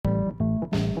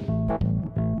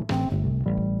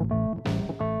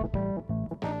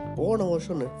போன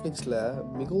வருஷம் நெட்ஃப்ளிக்ஸில்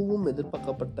மிகவும்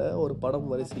எதிர்பார்க்கப்பட்ட ஒரு படம்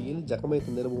வரிசையில் ஜகமே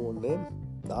தந்திரமும் ஒன்று.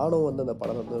 நானும் அந்த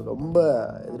படம் ரொம்ப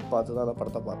எதிர்பார்த்து தான் அந்த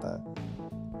படத்தை பார்த்தேன்.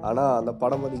 ஆனால் அந்த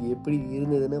படம் எப்படி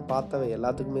இருந்ததுன்னு பார்த்தவ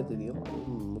எல்லாத்துக்குமே தெரியும்.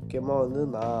 முக்கியமாக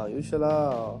நான்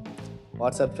யூஸ்வலாக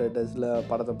வாட்ஸ்அப் ஸ்டேட்டஸில்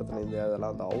படத்தை பற்றின இந்த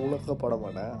அதெல்லாம் அவ்வளோக்கா போட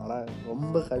மாட்டேன். ஆனால்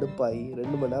ரொம்ப கடுப்பாகி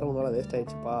 2 மணி நேரம் முன்னால் வேஸ்ட்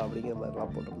ஆகிடுச்சுப்பா அப்படிங்கிற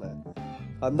மாதிரிலாம் போட்டிருந்தேன்.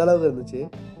 அந்தளவுக்கு இருந்துச்சு.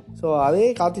 ஸோ அதே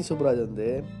கார்த்திக் சுப்ராஜ்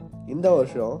இந்த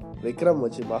வருஷம் விக்ரம்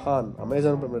வச்சு மகான்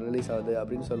அமேசான் பிரைமில் ரிலீஸ் ஆகுது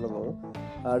அப்படின்னு சொல்லணும்.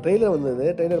 ட்ரெய்லர் வந்தது.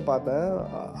 ட்ரெய்லர் பார்த்தேன்.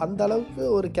 அந்த அளவுக்கு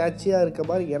ஒரு கேட்சியாக இருக்க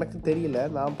மாதிரி எனக்கு தெரியல.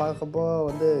 நான் பார்க்கப்போ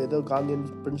ஏதோ காந்தியன்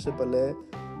பிரின்சிபல்லு,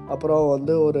 அப்புறம்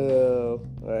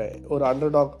ஒரு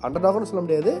அண்டர்டாக்னு சொல்ல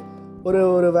முடியாது,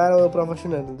 ஒரு வேற ஒரு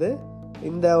ப்ரொஃபஷன் இருந்தது.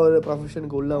 இந்த ஒரு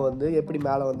ப்ரொஃபஷனுக்கு உள்ளே எப்படி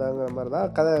மேலே வந்தாங்கிற மாதிரி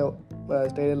தான் கதை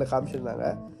ட்ரெய்லரில் காமிச்சிருந்தாங்க.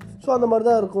 ஸோ அந்த மாதிரி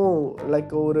தான் இருக்கும்.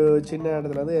 லைக் ஒரு சின்ன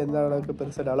இடத்துல எந்த அளவுக்கு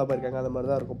பெருசாக டெவலப் ஆகிருக்காங்க அந்த மாதிரி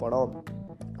தான் இருக்கும் படம்.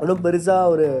 இன்னும்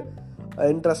பெருசாக ஒரு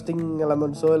இன்ட்ரெஸ்டிங்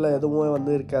எலமெண்ட்ஸோ இல்லை எதுவும்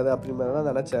இருக்காது அப்படி மாதிரி தான்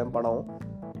நினச்சேன் படம்.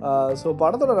 ஸோ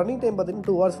படத்தோட ரன்னிங் டைம் பார்த்தீங்கன்னா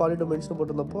 2 hours 42 minutes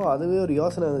போட்டிருந்தப்போ அதுவே ஒரு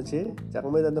யோசனை இருந்துச்சு.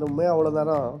 ஜகமே தந்திரமே அவ்வளோ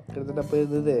நேரம் கிட்டத்தட்ட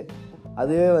போயிருந்தது.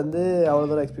 அதுவே அவ்வளோ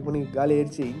தூரம் எக்ஸ்பெக்ட் பண்ணி காலி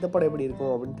ஆயிடுச்சு. இந்த படம் எப்படி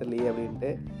இருக்கும் அப்படின்னு தெரியலையே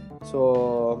அப்படின்ட்டு. ஸோ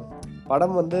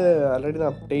படம் ஆல்ரெடி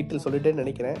நான் டைட்டில் சொல்லிட்டேன்னு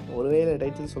நினைக்கிறேன். ஒருவேளை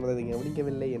டைட்டில் சொல்கிறது நீங்கள்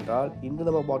கவனிக்கவில்லை என்றால் இன்று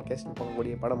நம்ம பாட்காஸ்டில்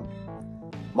பார்க்கக்கூடிய படம்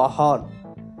மஹான்.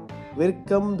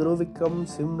 விக்ரம், துருவிக்ரம்,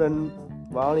 சிம்ரன்,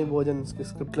 வாணி போஜன்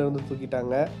ஸ்கிரிப்ட்லேருந்து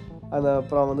தூக்கிட்டாங்க.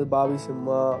 அப்புறம் பாபி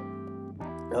சிம்மா,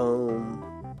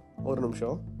 ஒரு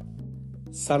நிமிஷம்,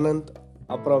 சனந்த்,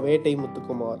 அப்புறம் வேட்டை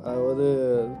முத்துக்குமார், அதாவது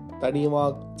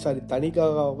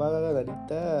தனிக்காக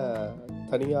நடித்த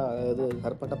தனியாக, அதாவது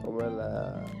கற்பட்ட பொம்மையில்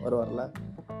வருவார்ல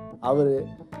அவர்.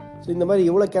 ஸோ இந்த மாதிரி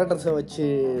இவ்வளோ கேரக்டர்ஸை வச்சு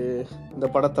இந்த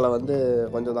படத்தில்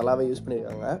கொஞ்சம் நல்லாவே யூஸ்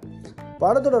பண்ணியிருக்காங்க.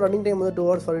 படத்தோட ரன்னிங் டைம் 2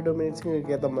 hours 42 minutes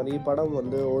ஏற்ற மாதிரி படம்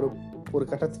ஒரு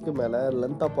கட்டத்துக்கு மேலே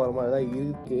லென்த்தாக போகிற மாதிரி தான்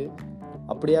இருக்குது.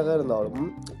 அப்படியாக இருந்தாலும்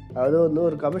அது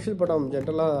ஒரு கமர்ஷியல் படம்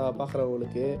ஜென்ரலாக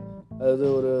பார்க்குறவங்களுக்கு, அதாவது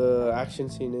ஒரு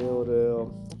ஆக்ஷன் சீனு, ஒரு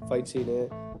ஃபைட் சீனு,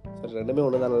 சரி ரெண்டுமே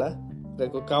ஒன்று தானே,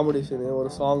 காமெடி சீனு, ஒரு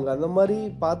சாங், அந்த மாதிரி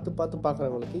பார்த்து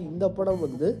பார்க்குறவங்களுக்கு இந்த படம்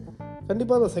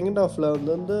கண்டிப்பாக அந்த செகண்ட் ஹாஃபில்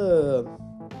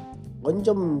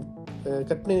கொஞ்சம்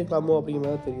கட் பண்ணிக்கலாமோ அப்படிங்கிற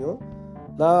மாதிரி தெரியும்.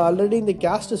 நான் ஆல்ரெடி இந்த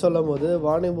கேஸ்ட்டு சொல்லும் போது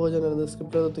வாணி போஜன்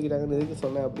ஸ்கிரிப்டில் தூக்கிட்டாங்கன்னு எதுக்கு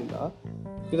சொன்னேன் அப்படின்னா,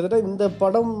 கிட்டத்தட்ட இந்த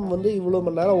படம் இவ்வளோ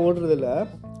மணி நேரம் ஓடுறதில்ல,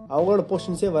 அவங்களோட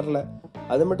போர்ஷன்ஸே வரல.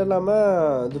 அது மட்டும்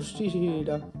இல்லாமல்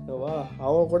திருஷ்டிடாவா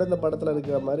அவங்க கூட இந்த படத்தில்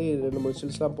இருக்கிற மாதிரி 2-3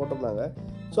 ஸ்டில்ஸ்லாம் போட்டிருந்தாங்க.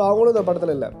 ஸோ அவங்களும் இந்த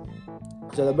படத்தில் இல்லை.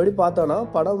 ஸோ அதைப்படி பார்த்தோன்னா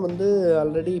படம்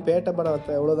ஆல்ரெடி பேட்டை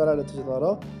படத்தை எவ்வளோ நேரம்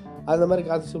எடுத்துருந்தாரோ அந்த மாதிரி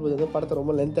கார்த்திக் சுப்ராஜ் படத்தை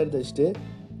ரொம்ப லென்த் எடுத்து வச்சுட்டு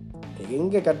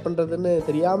எங்கே கட் பண்ணுறதுன்னு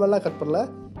தெரியாமலாம் கட் பண்ணல.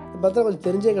 இந்த படத்தில் கொஞ்சம்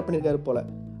தெரிஞ்சே கட் பண்ணியிருக்காரு போல்.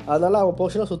 அதனால் அவங்க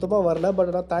போர்ஷனாக சுத்தமாக வரல. பட்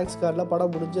ஆனால் தேங்க்ஸ் கார்டில்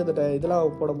படம் முடிஞ்சு அந்த இதெல்லாம்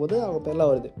அவங்க போடும்போது அவங்க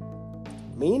பேர்லாம் வருது.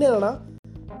 மெயின் என்னென்னா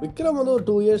விக்ரம் ஒரு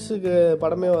 2 yearsக்கு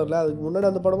படமே வரல. அதுக்கு முன்னாடி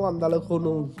அந்த படமும் அந்த அளவுக்கு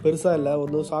ஒன்றும் பெருசாக இல்லை.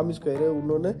 ஒன்று சாமி ஸ்கொயரு,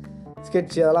 இன்னொன்று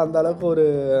ஸ்கெட்ச், அதெல்லாம் அந்த அளவுக்கு ஒரு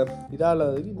இதாக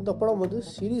இல்லாத. இந்த படம்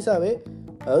சீரியஸாகவே,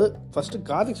 அதாவது ஃபஸ்ட்டு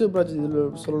கார்த்திக் சுப்ராஜ்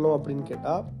இதில் சொல்லணும் அப்படின்னு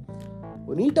கேட்டால்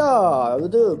நீட்டாக,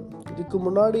 அதாவது இதுக்கு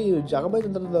முன்னாடி ஜகமே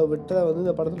தந்திரத்தை விட்ட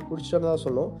இந்த படத்தில் பிடிச்சிட்டான்னு தான்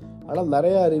சொல்லணும். ஆனால்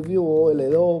நிறையா ரிவ்யூவோ இல்லை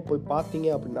ஏதோ போய் பார்த்தீங்க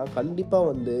அப்படின்னா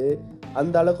கண்டிப்பாக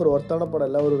அந்த அளவுக்கு ஒரு ஒர்த்தான படம்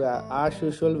இல்லை. ஒரு ஆஸ்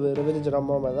யூஷுவல் ரிவெஞ்ச்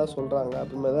ட்ராமா மாதிரி தான் சொல்கிறாங்க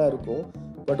அப்படி மாதிரி தான் இருக்கும்.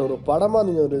 பட் ஒரு படமாக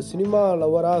நீங்கள் ஒரு சினிமா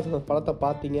லவராக அந்த படத்தை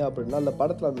பார்த்தீங்க அப்படின்னா அந்த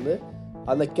படத்தில்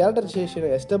அந்த கேரக்டரைசேஷனை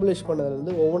எஸ்டாப்ளிஷ்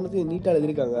பண்ணதுலேருந்து ஒவ்வொன்றுத்தையும் நீட்டாக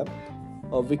எழுதியிருக்காங்க.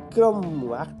 விக்ரம்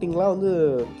ஆக்டிங்லாம்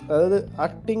அதாவது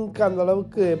ஆக்டிங்க்கு அந்த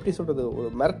அளவுக்கு எப்படி சொல்கிறது, ஒரு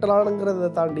மிரட்டலானுங்கிறத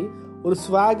தாண்டி ஒரு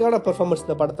ஸ்வாகான பெர்ஃபார்மன்ஸ்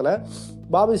இந்த படத்தில்.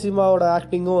 பாபி சிம்மாவோட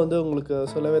ஆக்டிங்கும் உங்களுக்கு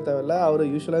சொல்லவே தேவையில்லை. அவர்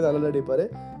யூஸ்வலாக நல்லா நடிப்பார்.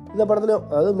 இந்த படத்துலையும்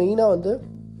அதாவது மெயினாக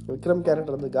விக்ரம்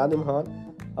கேரக்டர் காந்தி மகான்,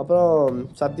 அப்புறம்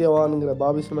சத்யவான்ங்கிற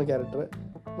பாபி சிம்மா கேரக்டர்,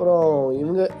 அப்புறம்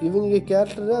இவங்க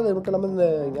கேரக்டர். அது மட்டும் இல்லாமல் இந்த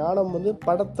ஞானம்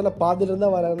படத்தில்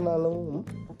பாதிலிருந்தால் வரனாலும்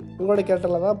இவங்களோட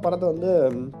கேரக்டரில் தான் படத்தை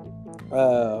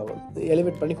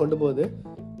எலிவேட் பண்ணி கொண்டு போகுது.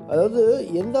 அதாவது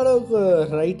எந்த அளவுக்கு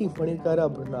ரைட்டிங் பண்ணியிருக்காரு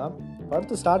அப்படின்னா,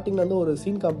 படத்து ஸ்டார்டிங்கில் ஒரு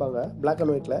சீன் காமிப்பாங்க பிளாக்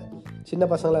அண்ட் ஒயிட்டில் சின்ன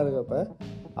பசங்களாக இருக்கிறப்ப.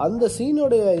 அந்த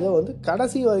சீனோடைய இதை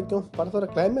கடைசி வரைக்கும் படத்தோட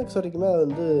கிளைமேக்ஸ் வரைக்குமே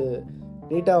அதை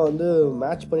நீட்டாக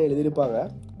மேட்ச் பண்ணி எழுதியிருப்பாங்க.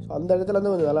 ஸோ அந்த இடத்துல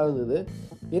கொஞ்சம் நல்லா இருந்தது.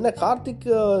 ஏன்னா கார்த்திக்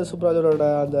சுப்ராஜோட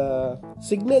அந்த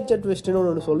சிக்னேச்சர் ட்விஸ்ட்னு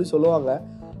ஒன்று சொல்லுவாங்க.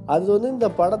 அது இந்த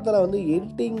படத்தில்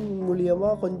எடிட்டிங்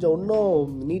மூலியமாக கொஞ்சம்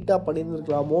இன்னும் நீட்டாக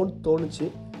பண்ணியிருந்துருக்கலாமோன்னு தோணுச்சு.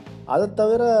 அதை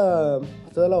தவிர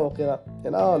அதெல்லாம் ஓகே தான்.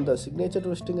 ஏன்னா அந்த சிக்னேச்சர்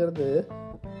ட்விஸ்ட்டுங்கிறது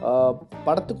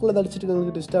படத்துக்குள்ளே நடிச்சிட்டு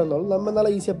ட்விஸ்ட்டாக இருந்தாலும் நம்மளால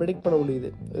ஈஸியாக ப்ரெடிக்ட் பண்ண முடியுது.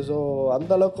 ஸோ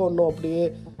அந்தளவுக்கு ஒன்றும் அப்படியே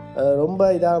ரொம்ப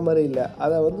இதாக மாதிரி இல்லை.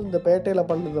 அதை இந்த பேட்டையில்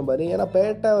பண்ணுற மாதிரி. ஏன்னா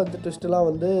பேட்டை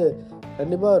ட்விஸ்ட்டுலாம்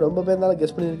கண்டிப்பாக ரொம்ப பேர்னால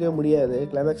கெஸ் பண்ணியிருக்கவே முடியாது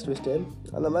கிளைமேக்ஸ் ட்விஸ்ட்டு.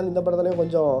 அந்த மாதிரி இந்த படத்துலேயும்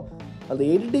கொஞ்சம் அந்த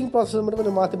எடிட்டிங் ப்ராசஸ் மட்டும்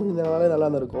கொஞ்சம் மாற்றி பண்ணியிருந்தாலே நல்லா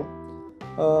இருந்திருக்கும்.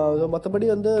 மற்றபடி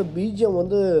வந்து பிஜிஎம்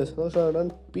வந்து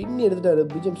சந்தோஷம் பின்னி எடுத்துட்டாரு.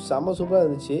 பிஜிஎம் செம்ம சூப்பராக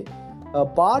இருந்துச்சு.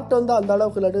 பாட்டு வந்து அந்த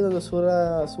அளவுக்கு இல்லாட்டி அந்த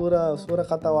சூற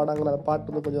காத்தா வாடாங்கிற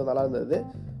பாட்டு வந்து கொஞ்சம் நல்லா இருந்தது.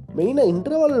 மெயினாக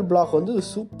இன்டர்வல் பிளாக் வந்து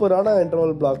சூப்பரான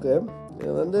இன்டர்வல் பிளாக்கு.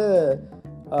 இது வந்து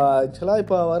ஆக்சுவலாக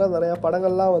இப்போ வர நிறையா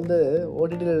படங்கள்லாம் வந்து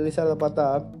ஓடிடியில் ரிலீஸ் ஆகிறத பார்த்தா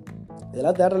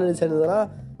இதெல்லாம் தேட்டரில் ரிலீஸ் ஆயிருந்ததுன்னா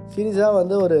சீரியஸாக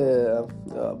வந்து ஒரு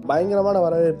பயங்கரமான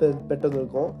வரவேற்பு பெற்று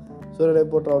வந்திருக்கும். சூரியனை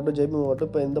போட்டாகட்டும், ஜெய்பி ஆகட்டும்,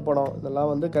 இப்போ இந்த படம்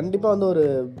இதெல்லாம் வந்து கண்டிப்பாக வந்து ஒரு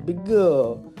பிக்கு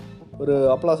ஒரு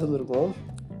அப்ளாஸ் இருந்திருக்கும்.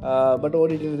 பட்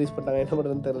ஓடிடி ரிலீஸ் பண்ணிட்டாங்க, என்ன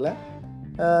பண்ணுறதுன்னு தெரில.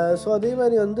 ஸோ அதே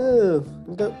மாதிரி வந்து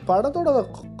இந்த படத்தோட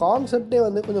கான்செப்டே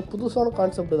வந்து கொஞ்சம் புதுசான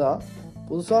கான்செப்ட் தான்.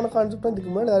 புதுசான கான்செப்ட்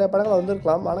இதுக்கு முன்னாடி நிறைய படங்கள்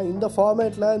வந்திருக்கலாம். ஆனால் இந்த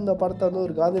ஃபார்மேட்டில் இந்த படத்தை வந்து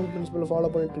ஒரு காந்தி பிரின்சிபல்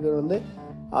ஃபாலோ பண்ணிட்டு இருக்கிறது வந்து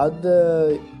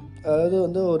அதாவது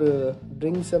வந்து ஒரு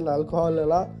ட்ரிங்க்ஸ் அண்ட் ஆல்கஹால்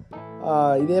எல்லாம்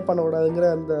இதே பண்ணக்கூடாதுங்கிற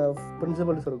அந்த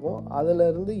பிரின்சிபல்ஸ் இருக்கும்.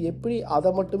 அதிலேருந்து எப்படி அதை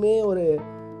மட்டுமே ஒரு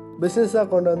பிஸ்னஸாக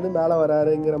கொண்டு வந்து மேலே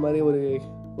வராருங்கிற மாதிரி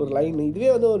ஒரு லைன், இதுவே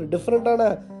வந்து ஒரு டிஃப்ரெண்ட்டான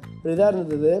ஒரு இதாக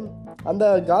இருந்தது. அந்த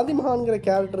காந்தி மகான்கிற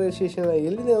கேரக்டரைசேஷனை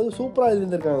எழுதி வந்து சூப்பராக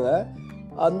எழுதியிருந்திருக்காங்க.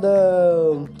 அந்த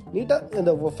நீட்டாக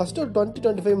இந்த ஃபஸ்ட்டு ஒரு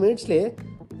 20-25 மினிட்ஸ்லேயே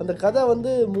அந்த கதை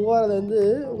வந்து மூவாரது வந்து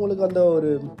உங்களுக்கு அந்த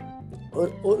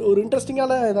ஒரு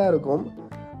இன்ட்ரெஸ்டிங்கான இதாக இருக்கும்.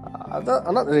 அதான்.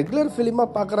 ஆனால் ரெகுலர்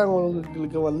ஃபிலிமாக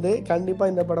பார்க்குறவங்களுக்கு வந்து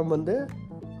கண்டிப்பாக இந்த படம் வந்து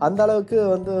அந்த அளவுக்கு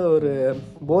வந்து ஒரு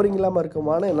போரிங் இல்லாமல்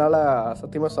இருக்குமான்னு என்னால்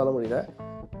சத்தியமாக சொல்ல முடியல.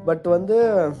 பட் வந்து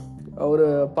ஒரு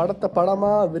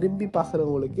படமாக விரும்பி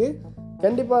பார்க்குறவங்களுக்கு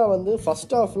கண்டிப்பாக வந்து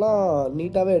ஃபஸ்ட் ஹாஃப்லாம்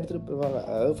நீட்டாகவே எடுத்துகிட்டு போயிருப்பாங்க.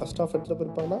 அதாவது ஃபஸ்ட் ஹாஃப் எடுத்துகிட்டு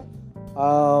போயிருப்பாங்கன்னா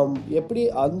எப்படி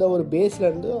அந்த ஒரு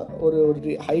பேஸ்லேருந்து ஒரு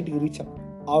ஹைட்டுக்கு ரீச்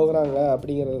ஆகுறாங்க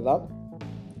அப்படிங்கிறது தான்.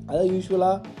 அதாவது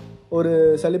யூஸ்வலாக ஒரு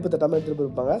சலிப்பு தட்டாமல் எடுத்துகிட்டு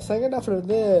போயிருப்பாங்க. செகண்ட் ஹாஃப்ல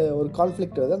இருந்து ஒரு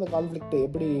கான்ஃப்ளிக்ட் வருது. அந்த கான்ஃப்ளிக்ட்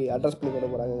எப்படி அட்ரஸ் பண்ணி கொண்டு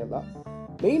போகிறாங்கன்னா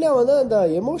மெயினாக வந்து அந்த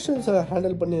எமோஷன்ஸை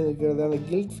ஹேண்டில் பண்ணி இருக்கிறது, அந்த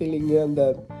கில்ட் ஃபீலிங்கு, அந்த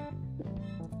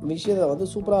விஷயத்தை வந்து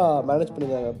சூப்பராக மேனேஜ்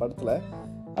பண்ணியிருந்தாங்க படத்தில்.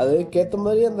 அதுக்கேற்ற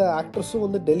மாதிரி அந்த ஆக்ட்ரஸும்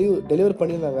வந்து டெலிவர்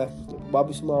பண்ணியிருந்தாங்க.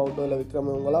 பாபி சும்மா ஆகட்டும் இல்லை விக்ரம்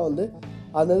இவங்கெல்லாம் வந்து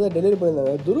அந்த இதை டெலிவரி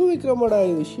பண்ணியிருந்தாங்க. துருவ் விக்ரமோட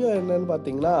விஷயம் என்னன்னு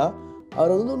பார்த்தீங்கன்னா,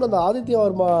 அவர் வந்து அந்த ஆதித்ய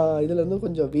வர்மா இதுலேருந்து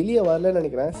கொஞ்சம் வெளியே வரலன்னு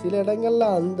நினைக்கிறேன். சில இடங்களில்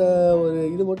அந்த ஒரு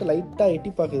இது மட்டும் லைட்டாக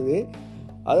எட்டி பார்க்குது.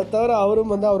 அதை தவிர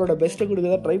அவரும் வந்து அவரோட பெஸ்ட்டை கொடுக்க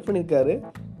தான் ட்ரை பண்ணியிருக்காரு.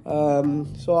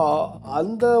 ஸோ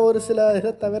அந்த ஒரு சில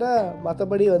இதை தவிர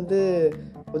மற்றபடி வந்து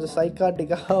கொஞ்சம்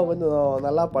சைக்காட்டிக்காக கொஞ்சம்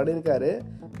நல்லா பண்ணியிருக்காரு.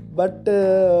 பட்டு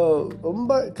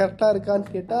ரொம்ப கரெக்டாக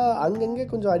இருக்கான்னு கேட்டால் அங்கங்கே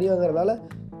கொஞ்சம் அடி வாங்குறதுனால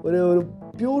ஒரு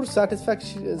பியூர்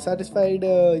சாட்டிஸ்ஃபைடு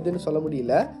இதுன்னு சொல்ல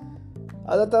முடியல.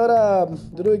 அதை தவிர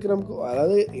துருவ் விக்ரம்க்கு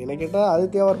அதாவது என்ன கேட்டால்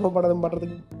ஆதித்யா வர்மா படம்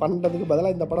பண்ணுறதுக்கு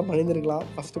பதிலாக இந்த படம் பண்ணியிருக்கலாம்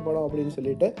ஃபஸ்ட்டு படம் அப்படின்னு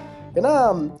சொல்லிட்டு. ஏன்னா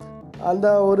அந்த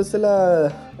ஒரு சில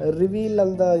ரிவீல்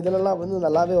அந்த இதிலெல்லாம் வந்து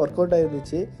நல்லாவே ஒர்க் அவுட்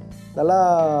ஆகிருந்துச்சு, நல்லா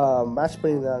மேட்ச்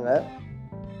பண்ணியிருந்தாங்க.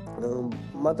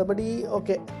 மற்றபடி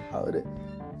ஓகே அவர்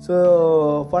ஸோ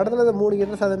படத்தில் அந்த 3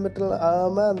 கேட்டர்ஸ் அதை மட்டும்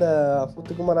இல்லாமல் அந்த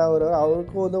முத்துக்குமார்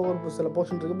அவருக்கும் வந்து ஒரு சில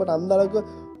போர்ஷன் இருக்குது. பட் அந்த அளவுக்கு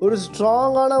ஒரு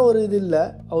ஸ்ட்ராங்கான ஒரு இது இல்லை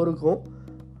அவருக்கும்.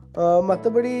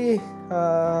 மற்றபடி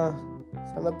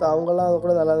சனத் அவங்களாம்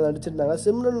கூட நல்லா நடிச்சிருந்தாங்க.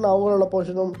 சிம்ரன் அவங்களோட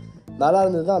போர்ஷனும் நல்லா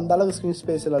இருந்தது. அந்த அளவுக்கு ஸ்க்ரீன்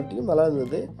ஸ்பேஸ் எல்லாத்தையும் நல்லா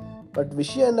இருந்தது. பட்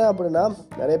விஷயம் என்ன அப்படின்னா,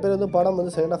 நிறைய பேர் வந்து படம்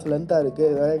வந்து செகண்ட் ஹாஃப் லென்த்தாக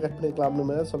இருக்குது, நிறைய கட் பண்ணிக்கலாம் அப்படின்னு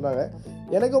மாதிரி சொல்கிறாங்க.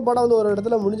 எனக்கும் படம் வந்து ஒரு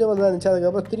இடத்துல முடிஞ்ச மாதிரி தான் இருந்துச்சு.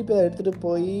 அதுக்கப்புறம் திருப்பி அதை எடுத்துகிட்டு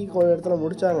போய் ஒரு இடத்துல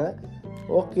முடித்தாங்க.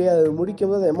 ஓகே, அது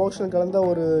முடிக்கும் போது எமோஷனல் கலந்த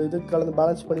ஒரு இது கலந்து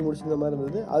பேலன்ஸ் பண்ணி முடிச்சிருந்த மாதிரி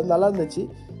இருந்தது. அது நல்லா இருந்துச்சு.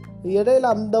 இடையில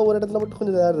அந்த ஒரு இடத்துல மட்டும்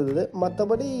கொஞ்சம் இதாக இருந்தது.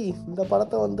 மற்றபடி இந்த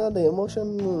படத்தை வந்து அந்த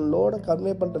எமோஷன் லோடை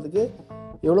கன்வே பண்ணுறதுக்கு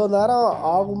எவ்வளோ நேரம்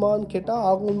ஆகுமான்னு கேட்டால்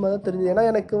ஆகும்னு தான் தெரிஞ்சது. ஏன்னா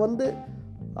எனக்கு வந்து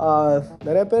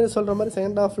நிறைய பேர் சொல்கிற மாதிரி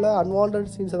செகண்ட் ஹாஃபில்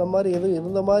அன்வான்ட் சீன்ஸ் அந்த மாதிரி எதுவும்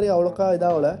இருந்த மாதிரி அவ்வளோக்கா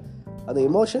இதாகலை. அந்த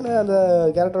எமோஷனை அந்த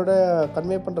கேரக்டரோட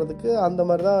கன்வே பண்ணுறதுக்கு அந்த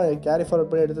மாதிரி தான் கேரி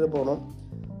ஃபார்வர்ட் பண்ணி எடுத்துகிட்டு போகணும்.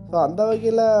 ஸோ அந்த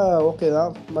வகையில் ஓகே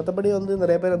தான். மற்றபடி வந்து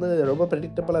நிறைய பேர் வந்து ரொம்ப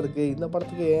ப்ரெடிக்டபிளாக இருக்குது, இந்த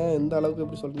படத்துக்கு ஏன் எந்த அளவுக்கு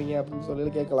இப்படி சொல்கிறீங்க அப்படின்னு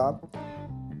சொல்லி கேட்கலாம்.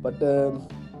 பட்டு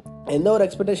எந்த ஒரு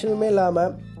எக்ஸ்பெக்டேஷனுமே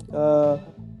இல்லாமல்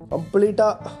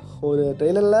கம்ப்ளீட்டாக ஒரு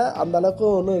ட்ரெய்லரில் அந்த அளவுக்கு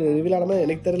ஒன்றும் ரிவீல் ஆன மாதிரி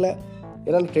எனக்கு தெரியல.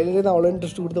 ஏன்னா ட்ரெய்லரே தான் அவ்வளோ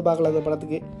இன்ட்ரெஸ்ட் கொடுத்து பார்க்கல அந்த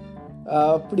படத்துக்கு.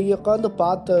 அப்படி உட்காந்து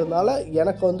பார்த்ததுனால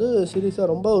எனக்கு வந்து சீரியஸாக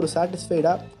ரொம்ப ஒரு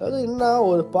சாட்டிஸ்ஃபைடாக, அதாவது என்ன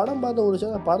ஒரு படம் பார்த்து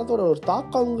முடிச்சா அந்த படத்தோட ஒரு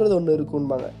தாக்கங்கிறது ஒன்று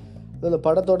இருக்கும்பாங்க. அந்த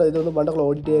படத்தோட இது வந்து மண்டக்குள்ள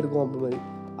ஓடிட்டே இருக்கும் அப்படி மாதிரி.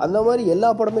 அந்த மாதிரி எல்லா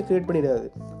படமே க்ரியேட் பண்ணிடாது.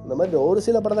 அந்த மாதிரி ஒரு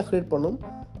சில படம் தான் க்ரியேட் பண்ணும்.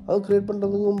 அதுவும் க்ரியேட்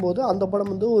பண்ணுறதுங்கும் போது அந்த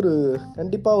படம் வந்து ஒரு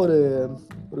கண்டிப்பாக ஒரு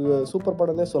சூப்பர்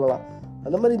படம்னே சொல்லலாம்.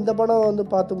 அந்த மாதிரி இந்த படம் வந்து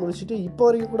பார்த்து முடிச்சுட்டு இப்போ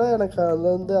வரைக்கும் கூட எனக்கு அது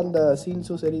வந்து அந்த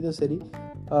சீன்ஸும் சரி இதுவும் சரி,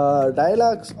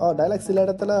 டைலாக்ஸ் சில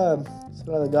இடத்துல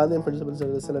சில காந்தியன்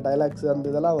பிரின்சிபல்ஸ் சில டைலாக்ஸ் அந்த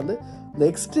இதெல்லாம் வந்து இந்த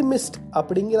எக்ஸ்ட்ரீமிஸ்ட்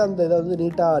அப்படிங்கிற அந்த இதை வந்து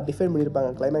நீட்டாக டிஃபைன்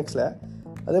பண்ணியிருப்பாங்க கிளைமேக்ஸில்.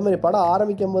 அதே மாதிரி படம்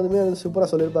ஆரம்பிக்கும் போதுமே வந்து சூப்பராக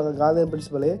சொல்லியிருப்பாங்க. காந்தியன்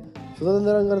பிரின்சிபலு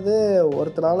சுதந்திரங்கிறது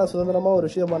ஒருத்தனால சுதந்திரமாக ஒரு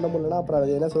விஷயம் பண்ண முடியலன்னா அப்புறம்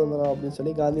அது என்ன சுதந்திரம் அப்படின்னு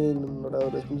சொல்லி காந்தியினோட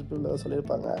ஒரு பிரின்சிபல்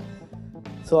சொல்லியிருப்பாங்க.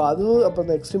 ஸோ அதுவும் அப்போ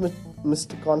இந்த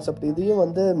எக்ஸ்ட்ரீமிஸ்ட் கான்செப்ட் இதையும்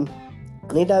வந்து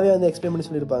நீட்டாகவே வந்து எக்ஸ்பிளைன் பண்ணி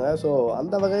சொல்லியிருப்பாங்க. ஸோ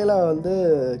அந்த வகையில் வந்து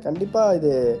கண்டிப்பாக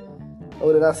இது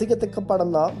ஒரு ரசிக்கத்தக்க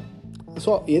படம் தான்.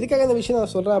 ஸோ எதுக்காக இந்த விஷயம்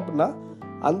நான் சொல்கிறேன் அப்படின்னா,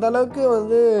 அந்த அளவுக்கு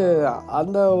வந்து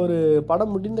அந்த ஒரு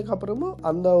படம் முடிந்ததுக்கப்புறமும்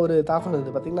அந்த ஒரு தாக்கம்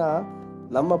இருந்தது. பார்த்திங்கன்னா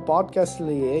நம்ம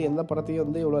பாட்காஸ்ட்லேயே எந்த படத்தையும்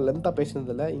வந்து இவ்வளோ லென்த்தாக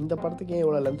பேசினதில்லை. இந்த படத்துக்கு ஏன்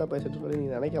இவ்வளோ லென்த்தாக பேசிட்டு சொல்லி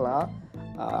நீங்கள் நினைக்கலாம்.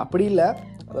 அப்படி இல்லை,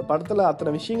 அந்த படத்தில்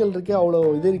அத்தனை விஷயங்கள் இருக்குது, அவ்வளோ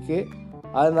இது இருக்குது,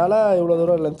 அதனால் இவ்வளோ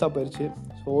தூரம் லென்த்தாக போயிடுச்சு.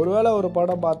 ஸோ ஒருவேளை ஒரு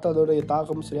படம் பார்த்து அதோடைய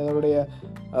தாக்கம் சரி அதோடைய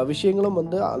விஷயங்களும்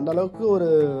வந்து அந்தளவுக்கு ஒரு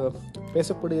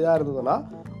பேசக்கூடியதாக இருந்ததுன்னா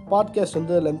பாட்காஸ்ட்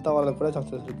வந்து லென்த்தாக வரது கூட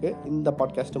சான்சஸ் இருக்குது இந்த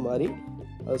பாட்காஸ்ட்டு மாதிரி.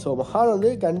 ஸோ மகான் வந்து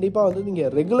கண்டிப்பாக வந்து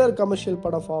நீங்கள் ரெகுலர் கமர்ஷியல்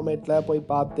படம் ஃபார்மேட்டில் போய்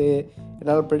பார்த்து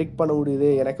என்னால் ப்ரெடிக்ட் பண்ண முடியுது,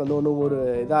 எனக்கு வந்து ஒன்றும் ஒரு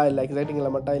இதாக இல்லை, எக்ஸைட்டிங்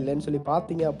எலமெண்ட்டாக இல்லைன்னு சொல்லி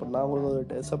பார்த்தீங்க அப்படின்னா உங்களுக்கு ஒரு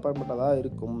டிசப்பாயின்மெண்ட்டாக தான்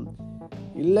இருக்கும்.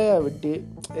 இல்லையா விட்டு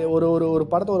ஒரு ஒரு ஒரு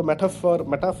படத்தை ஒரு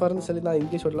மெட்டாஃபர்னு சொல்லி நான்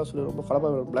இங்கிலீஷ் வேர்டெலாம் சொல்லி ரொம்ப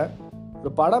குழப்ப விரும்பல.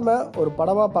 ஒரு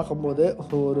படமாக பார்க்கும்போது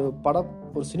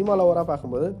ஒரு சினிமா லவராக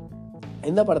பார்க்கும்போது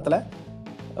இந்த படத்தில்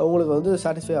உங்களுக்கு வந்து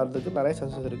சாட்டிஸ்ஃபை ஆகிறதுக்கு நிறைய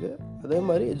சான்சஸ் இருக்குது. அதே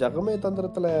மாதிரி ஜகமே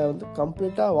தந்திரத்தில் வந்து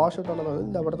கம்ப்ளீட்டாக வாஷ் அவுட் ஆனதை வந்து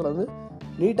இந்த படத்தில் வந்து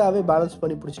நீட்டாகவே பேலன்ஸ்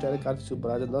பண்ணி பிடிச்சிட்டாரு கார்த்திக்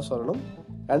சுப்புராஜன் தான் சொல்லணும்.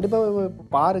 கண்டிப்பாக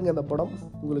பாருங்கள், இந்த படம்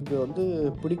உங்களுக்கு வந்து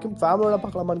பிடிக்கும். ஃபேமிலியோட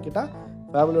பார்க்கலாமான்னு கேட்டால்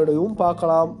ஃபேமிலியோடையும்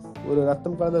பார்க்கலாம். ஒரு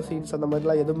ரத்தம் கலந்த சீன்ஸ் அந்த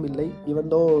மாதிரிலாம் எதுவும் இல்லை.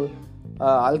 ஈவன் தோ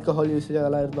ஆல்கஹால் யூசேஜ்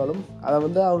அதெல்லாம் இருந்தாலும் அதை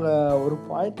வந்து அவங்க ஒரு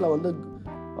பாயிண்டில் வந்து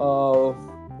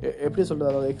எப்படி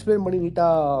சொல்கிறது, அதை எக்ஸ்பிளைன் பண்ணி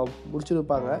நீட்டாக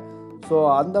முடிச்சிருப்பாங்க. ஸோ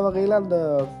அந்த வகையில் அந்த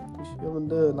விஷயம்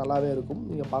வந்து நல்லாவே இருக்கும்,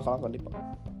 நீங்கள் பார்க்கலாம் கண்டிப்பாக.